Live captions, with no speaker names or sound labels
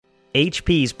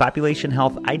HP's Population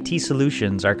Health IT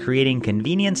solutions are creating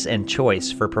convenience and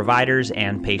choice for providers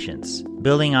and patients.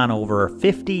 Building on over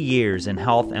 50 years in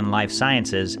health and life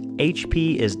sciences,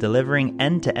 HP is delivering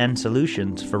end-to-end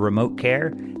solutions for remote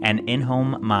care and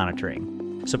in-home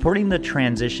monitoring, supporting the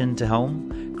transition to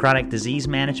home, chronic disease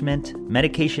management,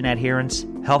 medication adherence,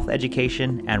 health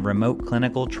education, and remote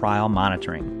clinical trial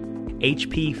monitoring.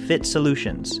 HP Fit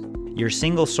Solutions, your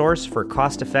single source for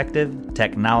cost-effective,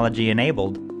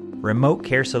 technology-enabled remote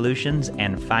care solutions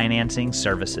and financing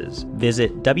services.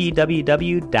 Visit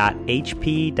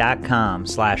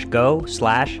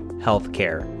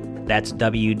www.hp.com/go/healthcare. That's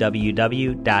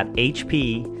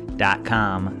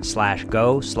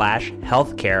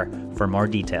www.hp.com/go/healthcare for more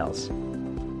details.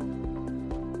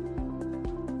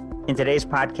 In today's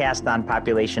podcast on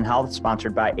population health,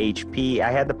 sponsored by HP,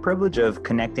 I had the privilege of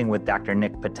connecting with Dr.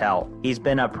 Nick Patel. He's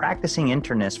been a practicing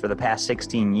internist for the past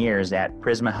 16 years at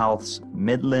Prisma Health's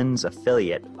Midlands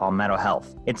affiliate, Palmetto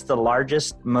Health. It's the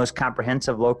largest, most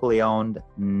comprehensive locally owned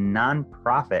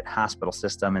nonprofit hospital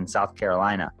system in South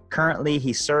Carolina. Currently,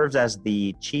 he serves as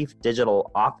the Chief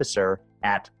Digital Officer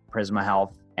at Prisma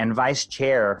Health and Vice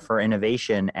Chair for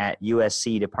Innovation at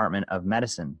USC Department of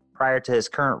Medicine. Prior to his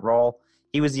current role,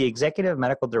 he was the Executive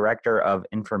Medical Director of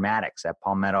Informatics at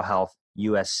Palmetto Health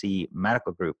USC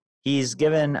Medical Group. He's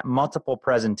given multiple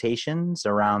presentations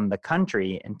around the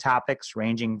country in topics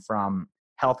ranging from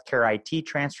healthcare IT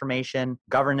transformation,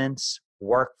 governance,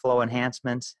 workflow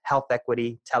enhancements, health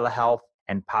equity, telehealth,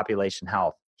 and population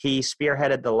health. He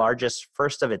spearheaded the largest,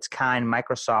 first of its kind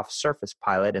Microsoft Surface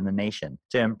pilot in the nation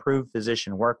to improve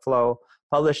physician workflow,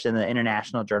 published in the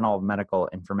International Journal of Medical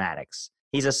Informatics.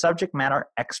 He's a subject matter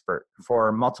expert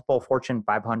for multiple Fortune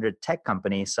 500 tech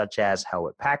companies such as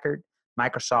Hewlett-Packard,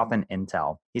 Microsoft, and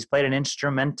Intel. He's played an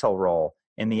instrumental role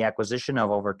in the acquisition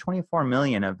of over $24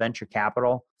 million of venture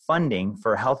capital funding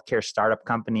for healthcare startup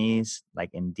companies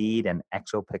like Indeed and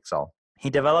Exopixel. He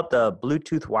developed a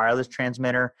Bluetooth wireless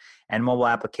transmitter and mobile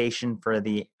application for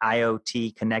the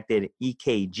IoT-connected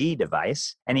EKG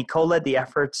device, and he co-led the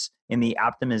efforts in the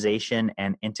optimization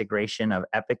and integration of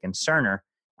Epic and Cerner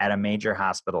at a major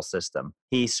hospital system.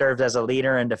 He served as a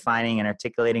leader in defining and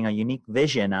articulating a unique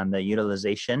vision on the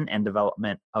utilization and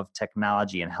development of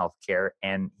technology in healthcare,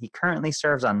 and he currently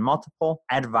serves on multiple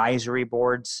advisory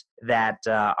boards that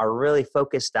are really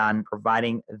focused on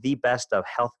providing the best of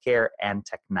healthcare and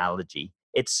technology.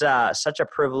 It's such a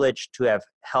privilege to have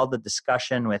held a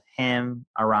discussion with him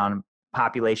around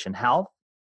population health,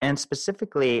 and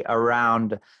specifically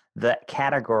around the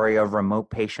category of remote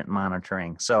patient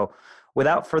monitoring. So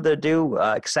without further ado,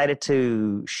 excited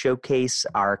to showcase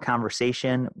our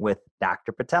conversation with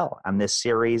Dr. Patel on this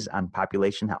series on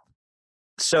population health.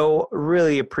 So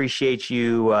really appreciate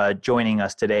you joining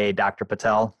us today, Dr.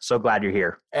 Patel. So glad you're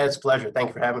here. It's a pleasure. Thank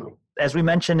you for having me. As we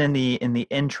mentioned in the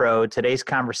intro, today's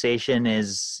conversation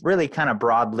is really kind of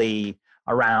broadly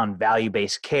around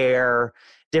value-based care,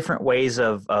 different ways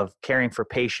of caring for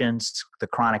patients, the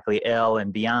chronically ill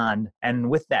and beyond. And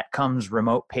with that comes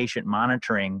remote patient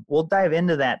monitoring. We'll dive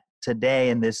into that today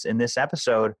in this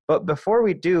episode. But before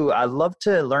we do, I'd love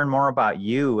to learn more about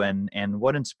you and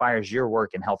what inspires your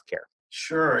work in healthcare.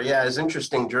 Sure. Yeah, it's an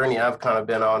interesting journey I've kind of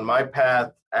been on. My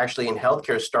path actually in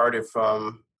healthcare started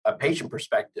from a patient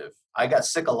perspective. I got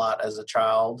sick a lot as a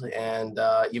child and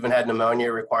even had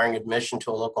pneumonia requiring admission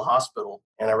to a local hospital.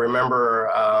 And I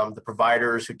remember the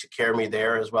providers who took care of me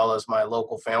there, as well as my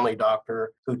local family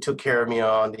doctor who took care of me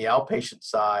on the outpatient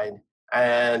side.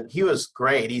 And he was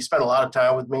great. He spent a lot of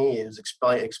time with me. He was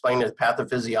explaining the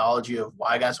pathophysiology of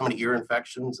why I got so many ear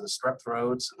infections and strep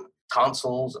throats and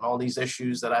tonsils and all these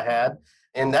issues that I had.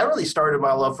 And that really started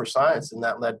my love for science, and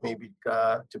that led me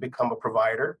to become a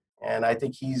provider. And I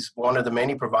think he's one of the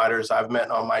many providers I've met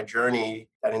on my journey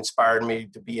that inspired me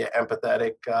to be an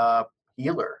empathetic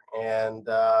healer and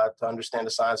to understand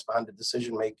the science behind the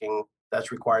decision-making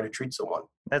that's required to treat someone.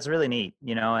 That's really neat,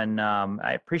 and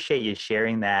I appreciate you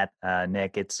sharing that,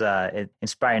 Nick. It's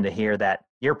inspiring to hear that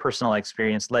your personal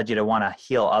experience led you to want to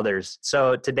heal others.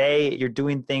 So today you're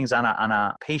doing things on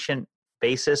a patient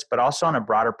basis, but also on a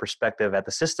broader perspective at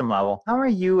the system level. How are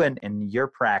you in your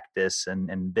practice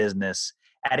and business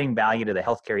adding value to the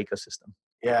healthcare ecosystem?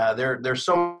 Yeah, there's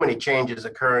so many changes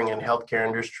occurring in healthcare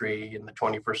industry in the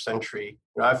 21st century.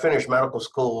 I finished medical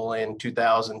school in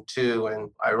 2002,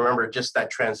 and I remember just that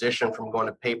transition from going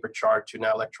to paper chart to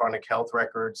now electronic health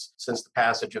records since the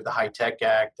passage of the HITECH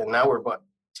Act. And now we're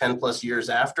 10 plus years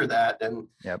after that. And,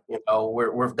 Yep.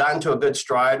 We've gotten to a good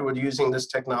stride with using this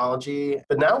technology,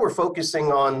 but now we're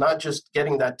focusing on not just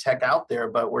getting that tech out there,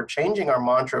 but we're changing our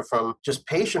mantra from just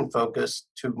patient focused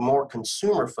to more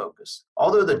consumer focused.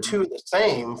 Although the two are the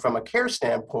same from a care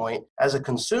standpoint, as a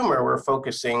consumer, we're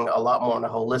focusing a lot more on a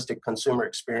holistic consumer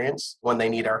experience when they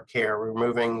need our care,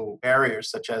 removing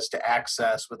barriers such as to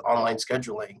access with online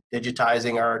scheduling,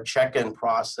 digitizing our check-in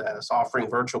process, offering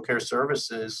virtual care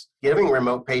services, giving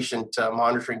remote patient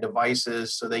monitoring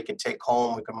devices so they can take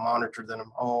home, we can monitor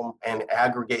them home and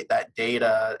aggregate that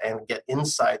data and get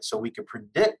insights so we can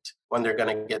predict when they're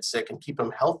going to get sick and keep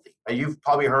them healthy. You've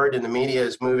probably heard in the media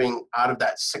is moving out of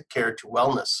that sick care to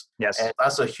wellness. Yes. And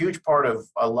that's a huge part of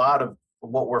a lot of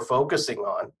what we're focusing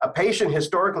on. A patient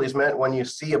historically is meant when you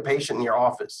see a patient in your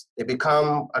office, they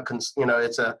become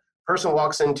it's a person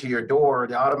walks into your door,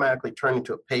 they automatically turn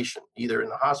into a patient, either in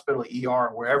the hospital, ER, or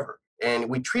wherever. And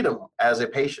we treat them as a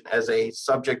patient, as a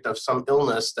subject of some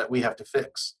illness that we have to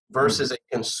fix, versus a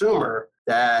consumer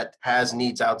that has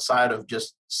needs outside of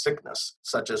just sickness,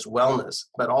 such as wellness,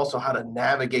 but also how to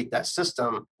navigate that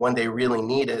system when they really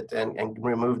need it and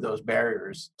remove those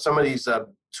barriers. Some of these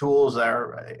tools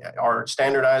are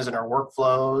standardized in our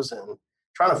workflows and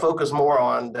trying to focus more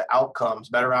on the outcomes,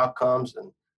 better outcomes,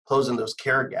 and closing those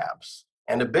care gaps.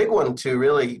 And a big one to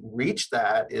really reach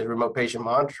that is remote patient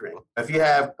monitoring. If you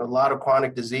have a lot of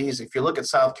chronic disease, if you look at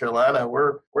South Carolina,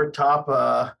 we're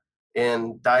top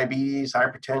in diabetes,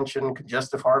 hypertension,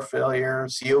 congestive heart failure,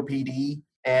 COPD.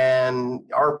 And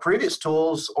our previous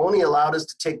tools only allowed us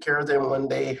to take care of them when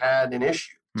they had an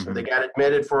issue. Mm-hmm. So they got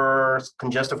admitted for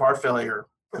congestive heart failure,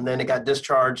 and then they got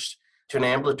discharged to an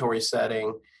ambulatory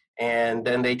setting. And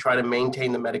then they try to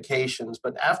maintain the medications.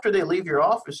 But after they leave your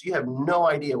office, you have no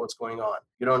idea what's going on.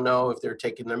 You don't know if they're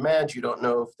taking their meds. You don't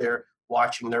know if they're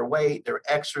watching their weight, they're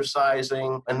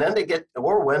exercising, and then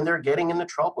when they're getting into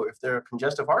trouble. If they're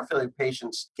congestive heart failure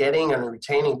patients getting and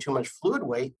retaining too much fluid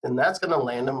weight, then that's going to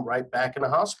land them right back in the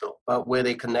hospital. But with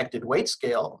a connected weight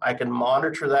scale, I can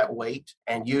monitor that weight,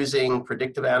 and using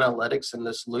predictive analytics and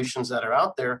the solutions that are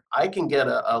out there, I can get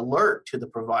an alert to the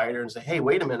provider and say, hey,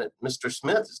 wait a minute, Mr.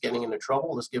 Smith is getting into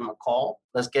trouble. Let's give him a call.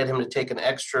 Let's get him to take an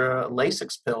extra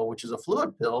Lasix pill, which is a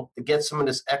fluid pill, to get some of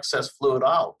this excess fluid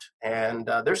out.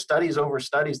 And there's studies over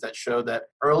studies that show that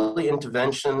early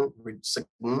intervention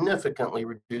significantly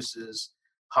reduces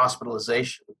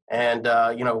hospitalization. And,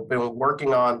 been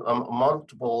working on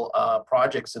multiple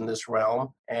projects in this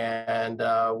realm, and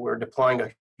we're deploying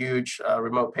a huge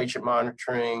remote patient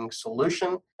monitoring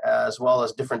solution, as well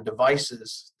as different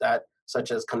devices such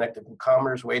as connected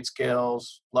glucometers, weight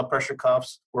scales, blood pressure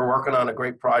cuffs. We're working on a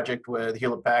great project with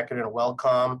Hewlett-Packard and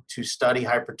Wellcome to study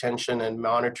hypertension and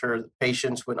monitor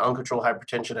patients with uncontrolled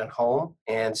hypertension at home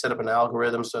and set up an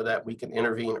algorithm so that we can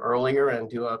intervene earlier and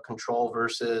do a control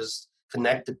versus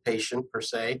connected patient per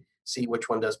se, see which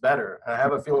one does better. I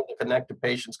have a feeling the connected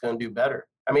patient's going to do better.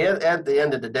 I mean, at the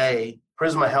end of the day,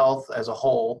 Prisma Health as a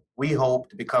whole, we hope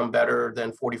to become better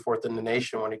than 44th in the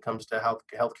nation when it comes to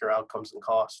healthcare outcomes and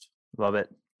cost. Love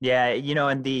it. Yeah,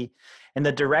 in the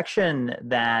direction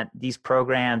that these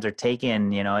programs are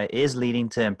taking, it is leading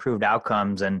to improved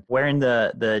outcomes. And wearing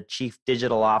the chief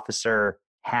digital officer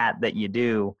hat that you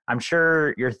do, I'm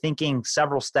sure you're thinking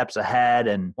several steps ahead.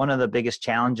 And one of the biggest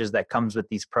challenges that comes with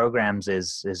these programs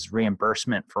is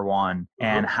reimbursement, for one,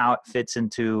 and how it fits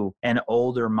into an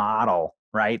older model,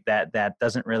 right? That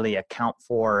doesn't really account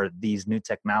for these new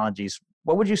technologies.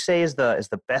 What would you say is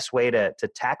the best way to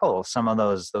tackle some of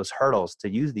those hurdles to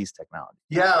use these technologies?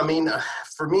 Yeah, I mean,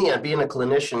 for me, being a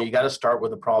clinician, you got to start with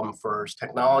the problem first.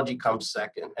 Technology comes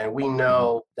second. And we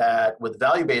know that with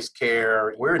value-based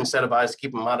care, we're incentivized to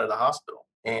keep them out of the hospital.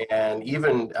 And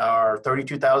even our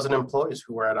 32,000 employees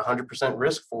who are at 100%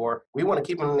 risk we want to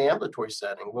keep them in the ambulatory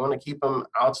setting. We want to keep them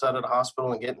outside of the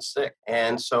hospital and getting sick.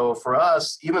 And so for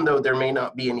us, even though there may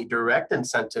not be any direct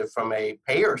incentive from a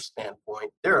payer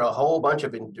standpoint, there are a whole bunch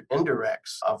of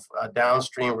indirects of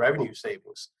downstream revenue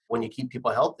savings when you keep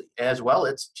people healthy. As well,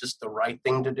 it's just the right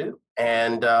thing to do.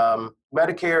 And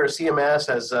Medicare, CMS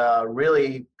has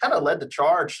really kind of led the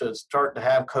charge to start to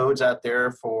have codes out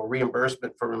there for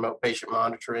reimbursement for remote patient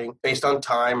monitoring based on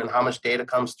time and how much data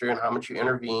comes through and how much you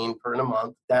intervene per a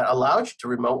month that allows you to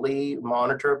remotely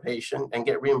monitor a patient and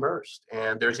get reimbursed.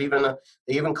 And there's they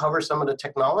even cover some of the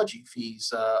technology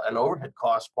fees and overhead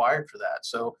costs required for that.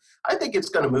 So I think it's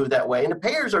going to move that way. And the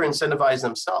payers are incentivized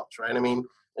themselves, right? I mean,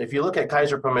 if you look at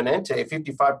Kaiser Permanente,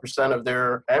 55% of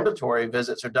their ambulatory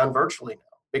visits are done virtually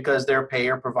now because they're a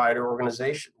payer-provider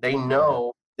organization. They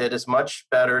know that it's much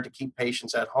better to keep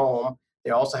patients at home.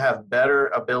 They also have better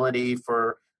ability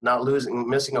for not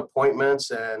missing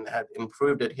appointments and have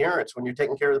improved adherence when you're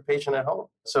taking care of the patient at home.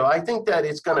 So I think that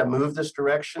it's going to move this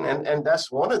direction. And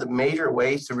that's one of the major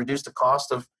ways to reduce the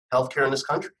cost of healthcare in this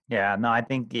country. Yeah, no, I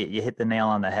think you hit the nail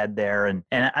on the head there. And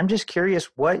I'm just curious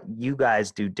what you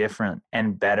guys do different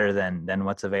and better than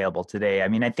what's available today. I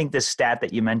mean, I think this stat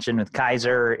that you mentioned with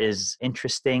Kaiser is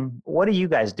interesting. What are you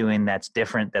guys doing that's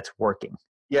different, that's working?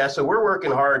 Yeah, so we're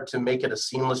working hard to make it a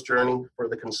seamless journey for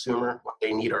the consumer when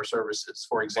they need our services.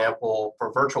 For example,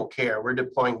 for virtual care, we're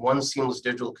deploying one seamless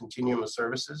digital continuum of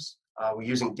services. We're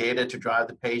using data to drive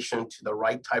the patient to the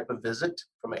right type of visit,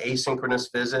 from an asynchronous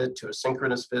visit to a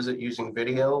synchronous visit using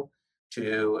video,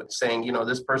 to saying,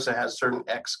 this person has certain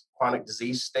X chronic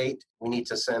disease state. We need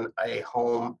to send a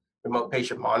home remote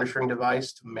patient monitoring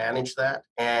device to manage that.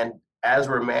 And as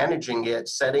we're managing it,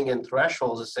 setting in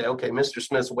thresholds to say, okay, Mr.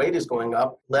 Smith's weight is going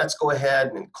up. Let's go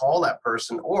ahead and call that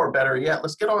person. Or better yet,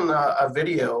 let's get on a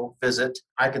video visit.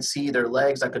 I could see their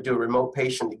legs. I could do a remote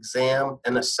patient exam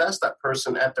and assess that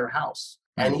person at their house.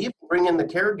 And even bring in the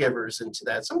caregivers into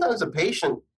that. Sometimes the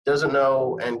patient doesn't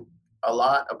know and a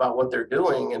lot about what they're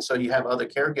doing. And so you have other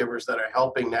caregivers that are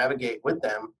helping navigate with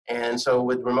them. And so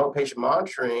with remote patient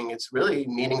monitoring, it's really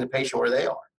meeting the patient where they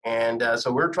are. And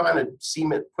so we're trying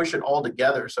to push it all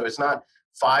together. So it's not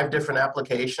 5 different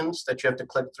applications that you have to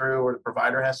click through or the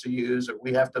provider has to use or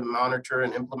we have to monitor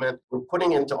and implement. We're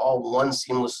putting into all one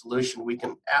seamless solution. We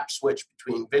can app switch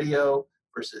between video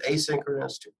versus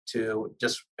asynchronous to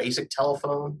just basic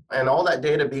telephone, and all that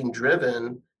data being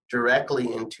driven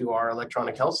directly into our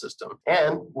electronic health system.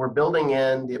 And we're building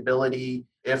in the ability,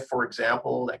 if, for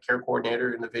example, that care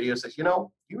coordinator in the video says,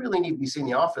 you really need to be seen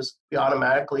in the office, we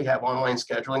automatically have online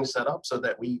scheduling set up so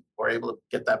that we are able to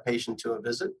get that patient to a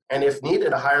visit. And if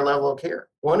needed, a higher level of care.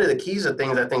 One of the keys of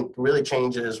things I think really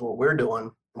changes what we're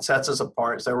doing and sets us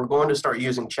apart is that we're going to start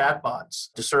using chatbots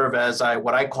to serve as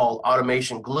what I call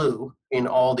automation glue in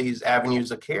all these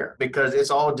avenues of care, because it's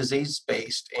all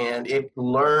disease-based and it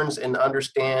learns and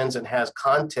understands and has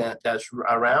content that's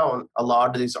around a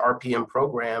lot of these RPM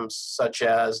programs, such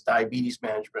as diabetes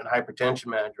management, hypertension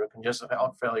management, congestive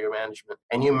heart failure management.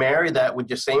 And you marry that with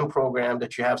your same program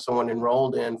that you have someone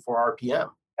enrolled in for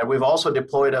RPM. And we've also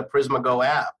deployed a Prisma Go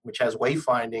app, which has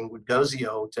wayfinding with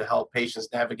Gozio to help patients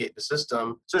navigate the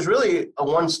system. So it's really a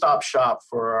one-stop shop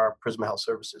for our Prisma Health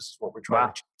Services is what we're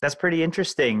trying to. That's pretty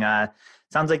interesting.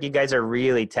 Sounds like you guys are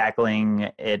really tackling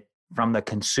it from the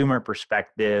consumer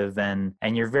perspective, and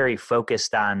you're very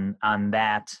focused on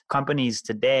that. Companies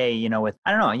today,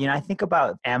 I think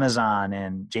about Amazon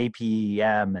and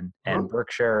JPM and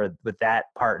Berkshire with that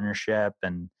partnership,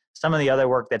 and some of the other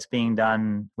work that's being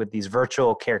done with these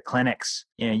virtual care clinics.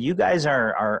 You guys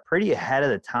are pretty ahead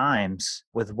of the times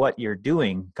with what you're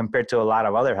doing compared to a lot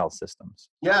of other health systems.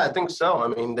 Yeah, I think so. I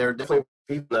mean, they're definitely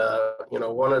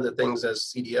one of the things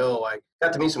as CDO, I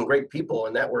got to meet some great people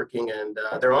in networking, and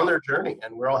they're on their journey,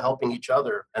 and we're all helping each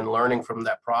other and learning from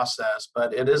that process.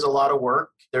 But it is a lot of work.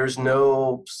 There's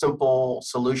no simple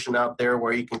solution out there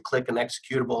where you can click an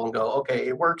executable and go, okay,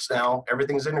 it works now.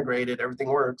 Everything's integrated. Everything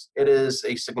works. It is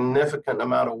a significant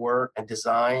amount of work and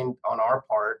design on our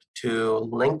part to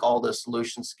link all the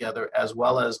solutions together, as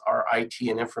well as our IT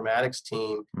and informatics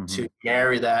team to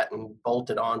marry that and bolt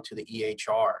it onto the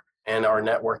EHR and our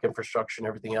network infrastructure and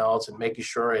everything else, and making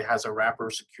sure it has a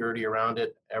wrapper security around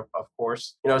it, of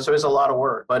course. So it's a lot of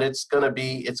work, but it's going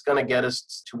to get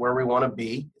us to where we want to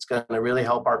be. It's going to really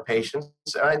help our patients.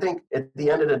 And I think at the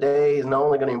end of the day, it's not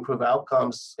only going to improve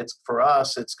outcomes, it's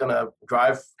going to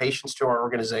drive patients to our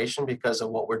organization because of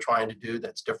what we're trying to do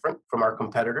that's different from our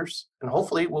competitors. And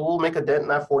hopefully we'll make a dent in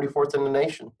that 44th in the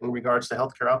nation in regards to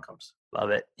healthcare outcomes.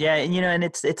 Love it. Yeah. And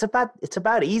it's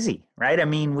about easy, right? I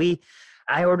mean,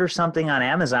 I order something on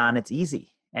Amazon, it's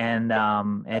easy. And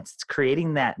it's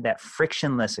creating that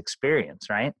frictionless experience,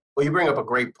 right? Well, you bring up a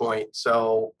great point.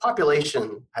 So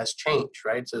population has changed,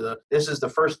 right? So this is the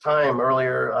first time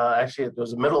earlier, actually it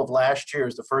was the middle of last year,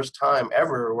 is the first time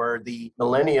ever where the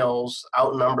millennials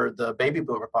outnumbered the baby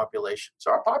boomer population.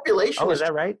 So our population is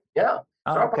that right? Yeah.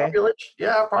 Oh, so our okay.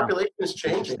 population is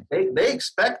changing. They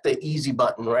expect the easy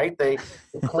button, right? They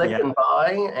click and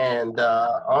buy and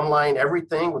online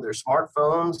everything with their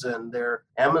smartphones and their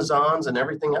Amazons and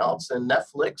everything else, and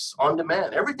Netflix on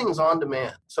demand. Everything's on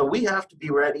demand. So we have to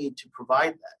be ready to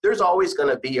provide that. There's always going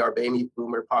to be our baby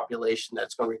boomer population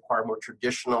that's going to require more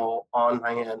traditional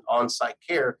on-hand, on-site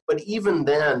care. But even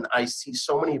then, I see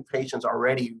so many patients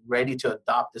already ready to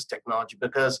adopt this technology,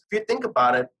 because if you think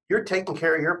about it, you're taking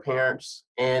care of your parents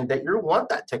and that you want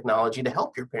that technology to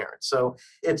help your parents. So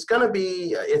it's going to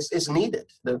be, it's needed.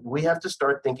 That we have to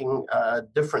start thinking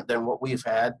different than what we've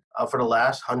had for the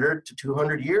last 100 to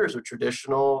 200 years of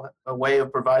traditional way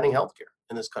of providing healthcare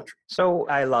in this country. So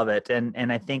I love it.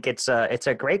 And I think it's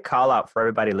a great call out for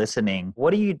everybody listening.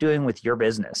 What are you doing with your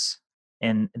business?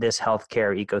 in this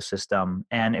healthcare ecosystem.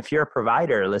 And if you're a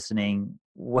provider listening,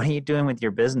 what are you doing with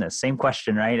your business? Same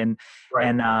question, right? And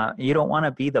Right. you don't want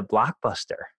to be the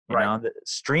blockbuster. The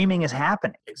streaming is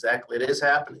happening. Exactly. It is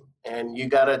happening. And you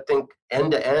got to think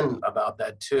end to end about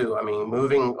that too. I mean,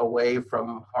 moving away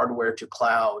from hardware to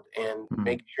cloud and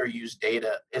making sure you use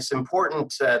data. It's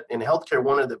important that in healthcare,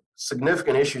 one of the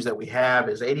significant issues that we have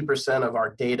is 80% of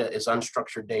our data is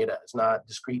unstructured data. It's not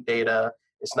discrete data.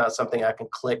 It's not something I can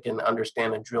click and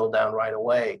understand and drill down right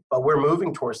away. But we're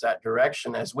moving towards that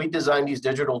direction. As we design these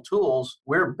digital tools,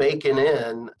 we're baking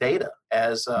in data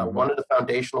as one of the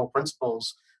foundational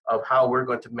principles of how we're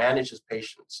going to manage as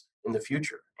patients in the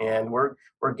future. And we're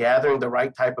gathering the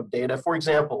right type of data. For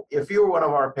example, if you're one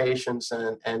of our patients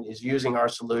and is using our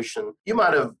solution, you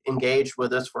might have engaged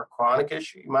with us for a chronic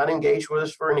issue. You might engage with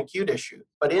us for an acute issue.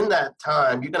 But in that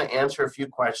time, you're going to answer a few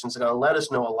questions that are going to let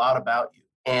us know a lot about you.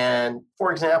 And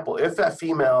for example, if that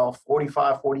female,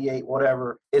 45, 48,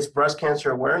 whatever, it's Breast Cancer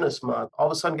Awareness Month, all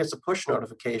of a sudden gets a push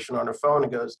notification on her phone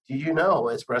and goes, "Did you know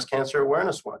it's Breast Cancer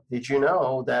Awareness Month? Did you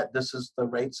know that this is the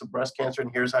rates of breast cancer and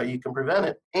here's how you can prevent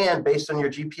it? And based on your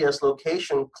GPS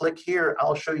location, click here.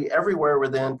 I'll show you everywhere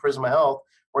within Prisma Health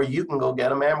where you can go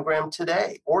get a mammogram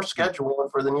today or schedule one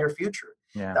for the near future."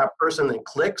 Yeah. That person then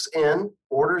clicks in,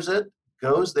 orders it,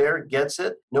 goes there, gets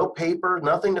it, no paper,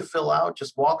 nothing to fill out,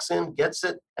 just walks in, gets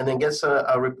it, and then gets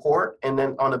a report. And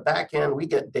then on the back end, we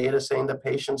get data saying the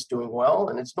patient's doing well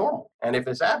and it's normal. And if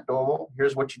it's abnormal,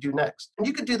 here's what you do next. And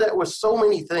you could do that with so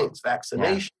many things,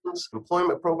 vaccinations,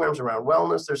 employment programs around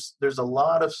wellness. There's a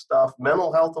lot of stuff,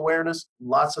 mental health awareness,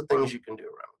 lots of things you can do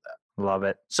around that. Love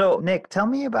it. So Nick, tell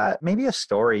me about maybe a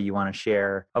story you want to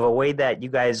share of a way that you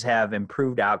guys have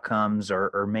improved outcomes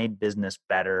or made business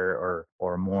better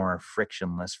or more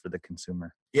frictionless for the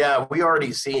consumer. Yeah, we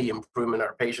already see improvement in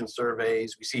our patient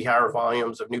surveys. We see higher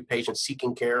volumes of new patients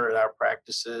seeking care at our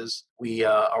practices. We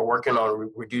are working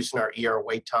on reducing our ER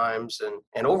wait times.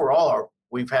 And overall,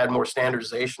 we've had more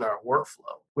standardization in our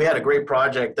workflow. We had a great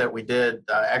project that we did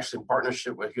actually in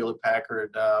partnership with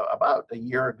Hewlett-Packard about a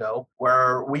year ago,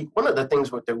 where one of the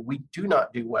things that we do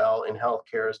not do well in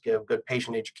healthcare is give good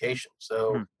patient education.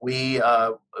 So we,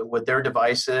 with their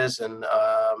devices, and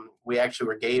we actually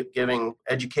were giving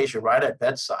education right at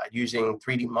bedside using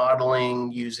 3D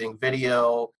modeling, using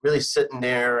video, really sitting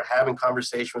there, having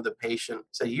conversation with the patient.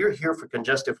 Say, "You're here for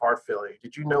congestive heart failure.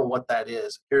 Did you know what that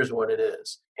is? Here's what it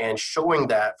is." And showing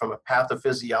that from a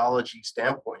pathophysiology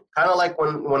standpoint. Kind of like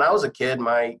when I was a kid,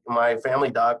 my family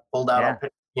doc pulled out a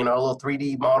little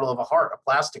 3D model of a heart, a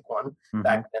plastic one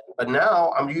back then. But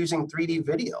now I'm using 3D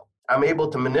video. I'm able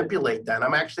to manipulate that.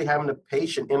 I'm actually having the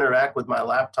patient interact with my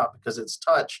laptop because it's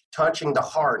touching the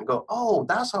heart and go, "Oh,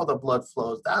 that's how the blood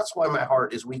flows. That's why my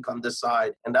heart is weak on this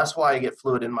side. And that's why I get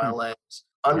fluid in my legs."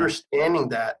 Understanding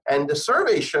that. And the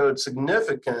survey showed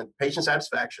significant patient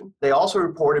satisfaction. They also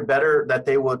reported better that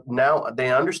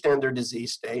they understand their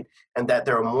disease state and that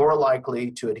they're more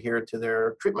likely to adhere to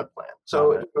their treatment plan.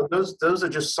 So those are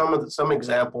just some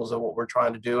examples of what we're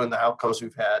trying to do and the outcomes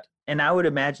we've had. And I would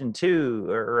imagine too,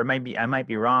 or I might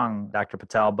be wrong, Dr.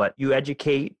 Patel, but you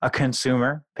educate a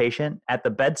consumer patient at the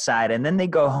bedside, and then they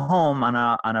go home on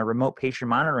a remote patient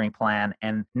monitoring plan.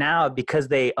 And now, because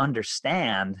they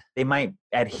understand, they might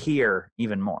adhere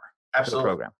even more to the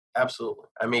program. Absolutely.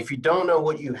 I mean, if you don't know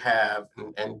what you have,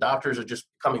 and doctors are just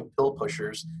becoming pill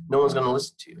pushers, no one's going to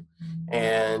listen to you.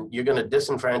 And you're going to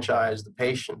disenfranchise the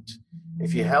patient.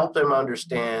 If you help them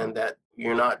understand that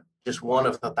you're not just one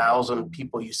of 1,000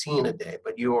 people you see in a day,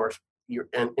 but you're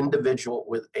an individual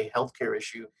with a healthcare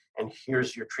issue, and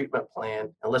here's your treatment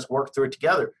plan, and let's work through it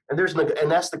together. And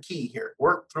that's the key here.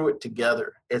 Work through it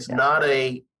together. It's not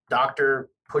a doctor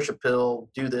push a pill,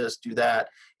 do this, do that.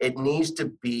 It needs to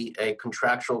be a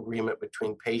contractual agreement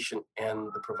between patient and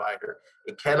the provider.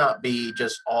 It cannot be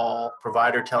just all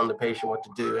provider telling the patient what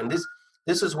to do. And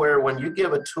this is where when you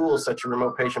give a tool such a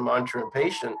remote patient monitoring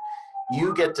patient,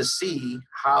 you get to see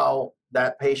how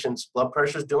that patient's blood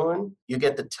pressure is doing. You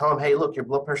get to tell them, "Hey, look, your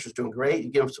blood pressure is doing great." You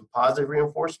give them some positive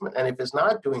reinforcement. And if it's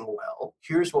not doing well,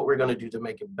 here's what we're going to do to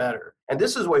make it better. And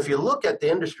this is where, if you look at the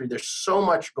industry, there's so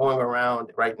much going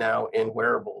around right now in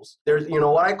wearables. There's,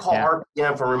 what I call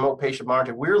RPM for remote patient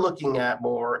monitoring. We're looking at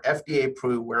more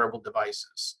FDA-approved wearable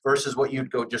devices versus what you'd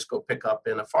go pick up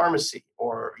in a pharmacy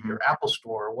or your Apple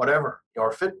Store or whatever,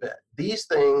 or Fitbit. These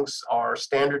things are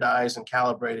standardized and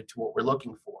calibrated to what we're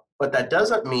looking for. But that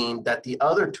doesn't mean that the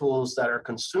other tools that are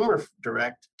consumer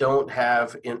direct don't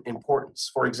have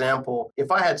importance. For example, if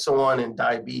I had someone in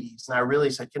diabetes and I really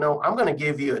said, I'm going to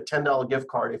give you a $10 gift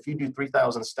card if you do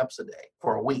 3,000 steps a day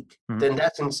for a week, then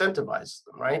that's incentivizes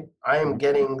them, right? I am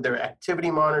getting their activity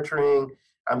monitoring.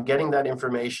 I'm getting that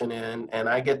information in, and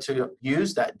I get to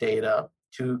use that data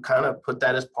to kind of put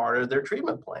that as part of their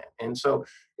treatment plan. And so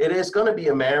it is going to be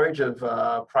a marriage of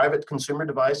private consumer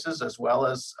devices as well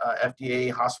as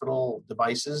FDA hospital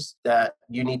devices that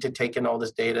you need to take in all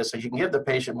this data so you can give the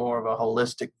patient more of a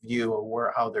holistic view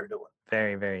of how they're doing.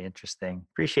 Very, very interesting.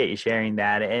 Appreciate you sharing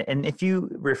that. And if you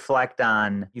reflect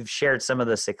on, you've shared some of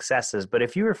the successes, but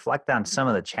if you reflect on some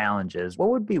of the challenges,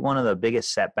 what would be one of the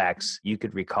biggest setbacks you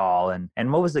could recall? And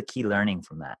what was the key learning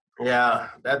from that? Yeah,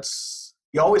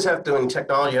 you always have to, in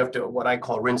technology, you have to what I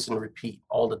call rinse and repeat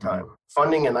all the time. Mm-hmm.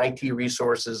 Funding and IT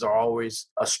resources are always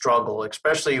a struggle,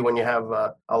 especially when you have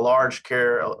a large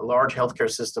healthcare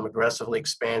system aggressively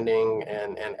expanding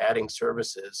and adding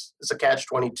services. It's a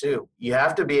catch-22. You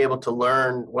have to be able to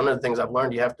learn. One of the things I've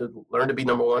learned, you have to learn to be,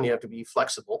 number one, you have to be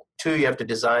flexible. Two, you have to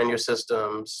design your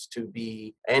systems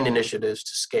and initiatives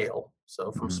to scale. So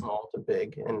from small to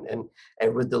big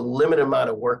and with the limited amount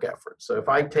of work effort. So if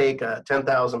I take a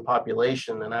 10,000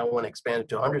 population and I want to expand it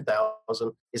to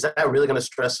 100,000, is that really going to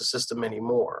stress the system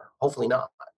anymore? Hopefully not.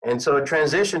 And so a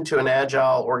transition to an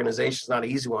agile organization is not an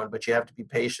easy one, but you have to be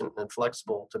patient and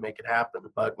flexible to make it happen.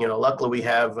 But, luckily we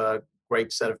have a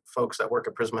great set of folks that work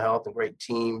at Prisma Health and great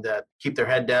team that keep their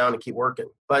head down and keep working.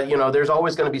 But, there's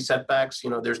always going to be setbacks.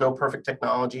 There's no perfect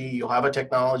technology. You'll have a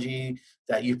technology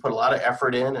that you put a lot of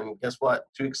effort in, and guess what?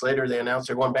 2 weeks later, they announce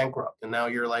they're going bankrupt. And now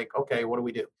you're like, okay, what do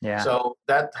we do? Yeah. So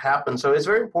that happens. So it's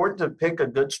very important to pick a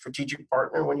good strategic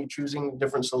partner when you're choosing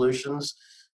different solutions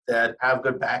that have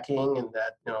good backing and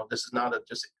that, this is not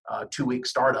just a 2-week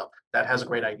startup that has a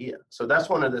great idea. So that's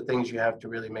one of the things you have to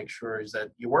really make sure is that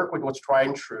you work with what's tried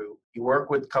and true. You work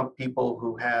with people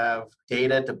who have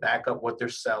data to back up what they're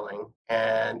selling.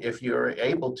 And if you're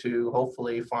able to,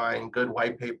 hopefully find good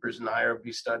white papers and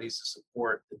IRB studies to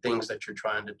support the things that you're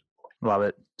trying to deploy. Love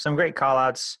it. Some great call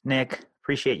outs, Nick.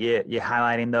 Appreciate you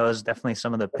highlighting those. Definitely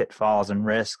some of the pitfalls and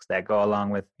risks that go along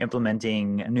with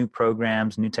implementing new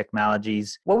programs, new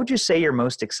technologies. What would you say you're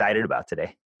most excited about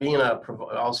today? Being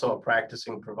also a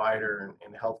practicing provider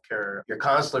in healthcare, you're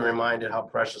constantly reminded how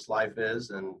precious life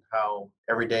is and how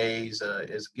every day is a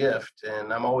gift.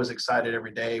 And I'm always excited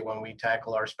every day when we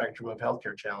tackle our spectrum of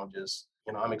healthcare challenges.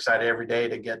 I'm excited every day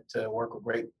to get to work with a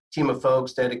great team of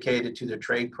folks dedicated to their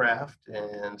trade craft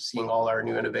and seeing all our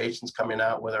new innovations coming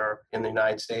out in the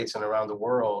United States and around the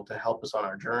world to help us on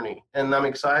our journey. And I'm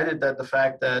excited that the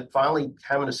fact that finally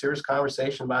having a serious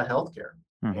conversation about healthcare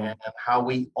and how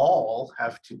we all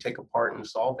have to take a part in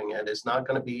solving it. It's not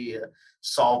going to be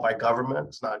solved by government.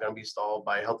 It's not going to be solved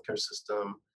by a healthcare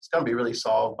system. It's going to be really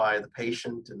solved by the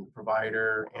patient and the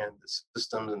provider and the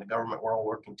systems and the government. We're all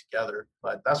working together.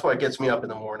 But that's what gets me up in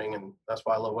the morning, and that's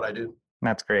why I love what I do.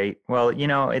 That's great. Well,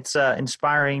 it's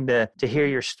inspiring to hear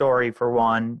your story, for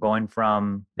one, going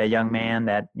from a young man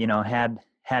that,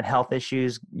 had health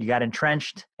issues, you got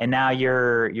entrenched, and now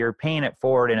you're paying it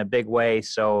forward in a big way.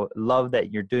 So love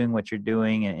that you're doing what you're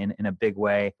doing in a big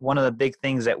way. One of the big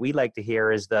things that we like to hear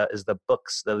is the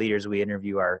books the leaders we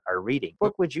interview are reading.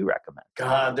 What would you recommend?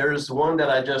 God, there's one that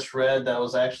I just read that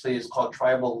is called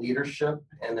Tribal Leadership.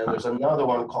 And then there's another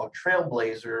one called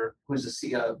Trailblazer, who's the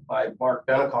CEO by Mark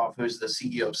Benikoff, who's the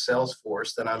CEO of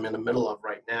Salesforce that I'm in the middle of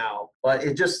right now. But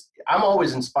I'm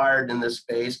always inspired in this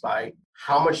space by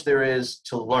how much there is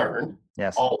to learn.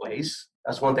 Yes. Always.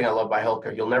 That's one thing I love about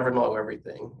healthcare. You'll never know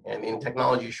everything. And in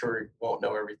technology, you sure won't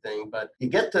know everything, but you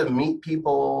get to meet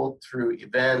people through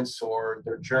events or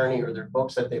their journey or their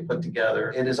books that they put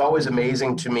together. It is always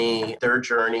amazing to me, their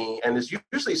journey. And there's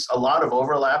usually a lot of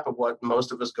overlap of what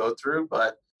most of us go through,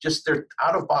 but just their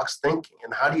out-of-box thinking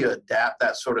and how do you adapt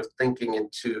that sort of thinking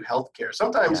into healthcare.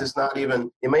 Sometimes it's not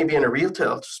even, it may be in a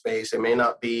retail space. It may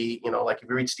not be, like if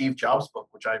you read Steve Jobs' book,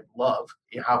 which I love,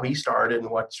 how he started and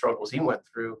what struggles he went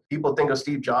through. People think of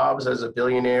Steve Jobs as a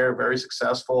billionaire, very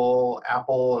successful,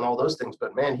 Apple and all those things.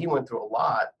 But man, he went through a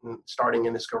lot, starting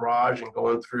in his garage and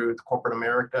going through corporate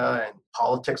America and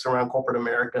politics around corporate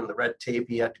America and the red tape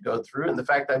he had to go through. And the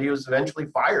fact that he was eventually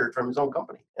fired from his own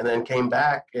company and then came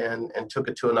back and took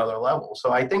it to another level.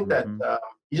 So I think that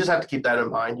you just have to keep that in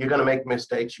mind. You're going to make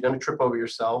mistakes. You're going to trip over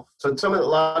yourself. So a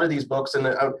lot of these books, and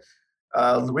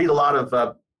I read a lot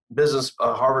of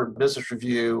Harvard Business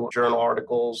Review journal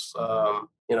articles,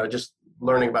 just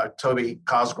learning about Toby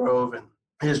Cosgrove and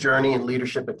his journey in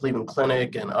leadership at Cleveland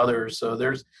Clinic and others. So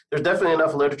there's definitely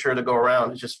enough literature to go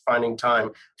around. It's just finding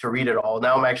time to read it all.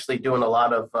 Now I'm actually doing a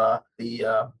lot of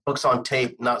the books on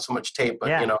tape, not so much tape,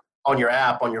 but on your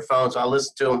app, on your phone. So I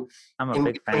listen to them. I'm a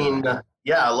big fan.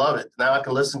 I love it. Now I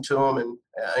can listen to them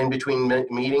in between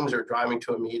meetings or driving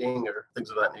to a meeting or things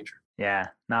of that nature. Yeah,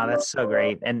 no, that's so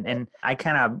great. And I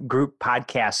kind of group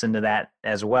podcasts into that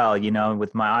as well.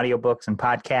 With my audiobooks and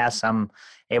podcasts, I'm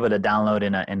able to download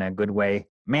in a good way.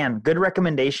 Man, good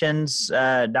recommendations,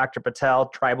 Dr. Patel.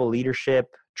 Tribal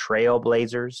Leadership,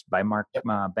 Trailblazers by Mark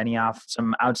Benioff.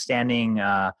 Some outstanding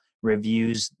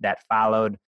reviews that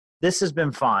followed. This has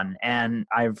been fun, and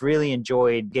I've really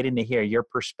enjoyed getting to hear your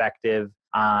perspective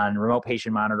on remote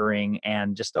patient monitoring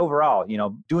and just overall,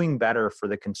 doing better for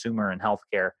the consumer in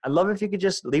healthcare. I'd love if you could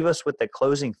just leave us with the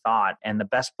closing thought and the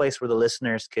best place where the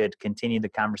listeners could continue the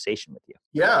conversation with you.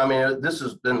 Yeah, I mean, this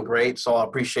has been great. So I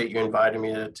appreciate you inviting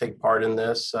me to take part in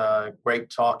this. Great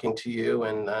talking to you,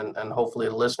 and hopefully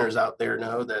the listeners out there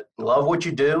know that love what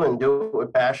you do and do it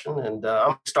with passion. And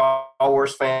I'm a Star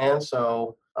Wars fan,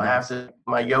 so I have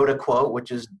my Yoda quote,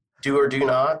 which is "Do or do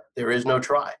not. There is no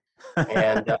try."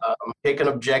 And pick an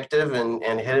objective and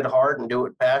hit it hard and do it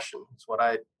with passion. It's what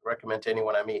I recommend to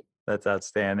anyone I meet. That's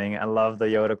outstanding. I love the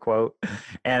Yoda quote.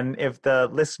 And if the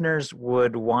listeners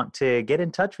would want to get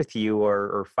in touch with you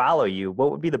or follow you,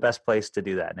 what would be the best place to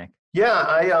do that, Nick? Yeah,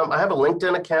 I have a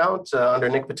LinkedIn account under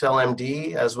Nick Patel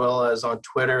MD, as well as on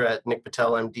Twitter at Nick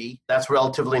Patel MD. That's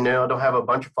relatively new. I don't have a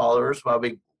bunch of followers, but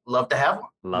I'd love to have them.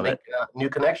 Love it. New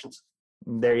connections.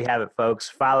 There you have it, folks.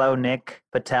 Follow Nick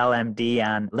Patel MD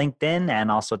on LinkedIn and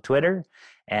also Twitter,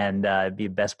 and it'd be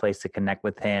the best place to connect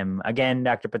with him. Again,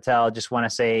 Dr. Patel, just want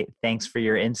to say thanks for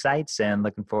your insights and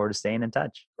looking forward to staying in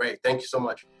touch. Great. Thank you so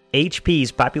much.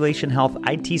 HP's Population Health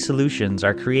IT solutions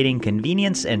are creating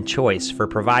convenience and choice for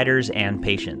providers and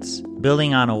patients.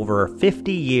 Building on over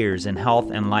 50 years in health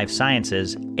and life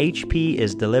sciences, HP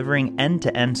is delivering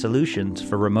end-to-end solutions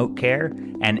for remote care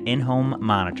and in-home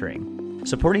monitoring.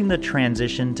 Supporting the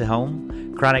transition to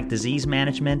home, chronic disease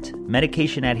management,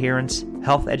 medication adherence,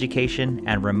 health education,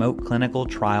 and remote clinical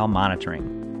trial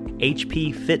monitoring.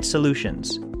 HP Fit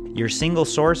Solutions, your single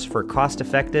source for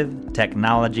cost-effective,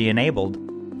 technology-enabled,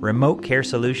 remote care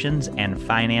solutions and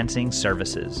financing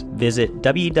services. Visit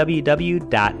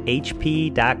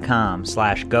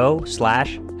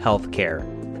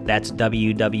www.hp.com/go/healthcare. That's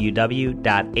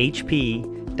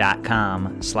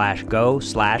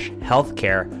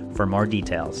www.hp.com/go/healthcare for more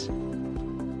details.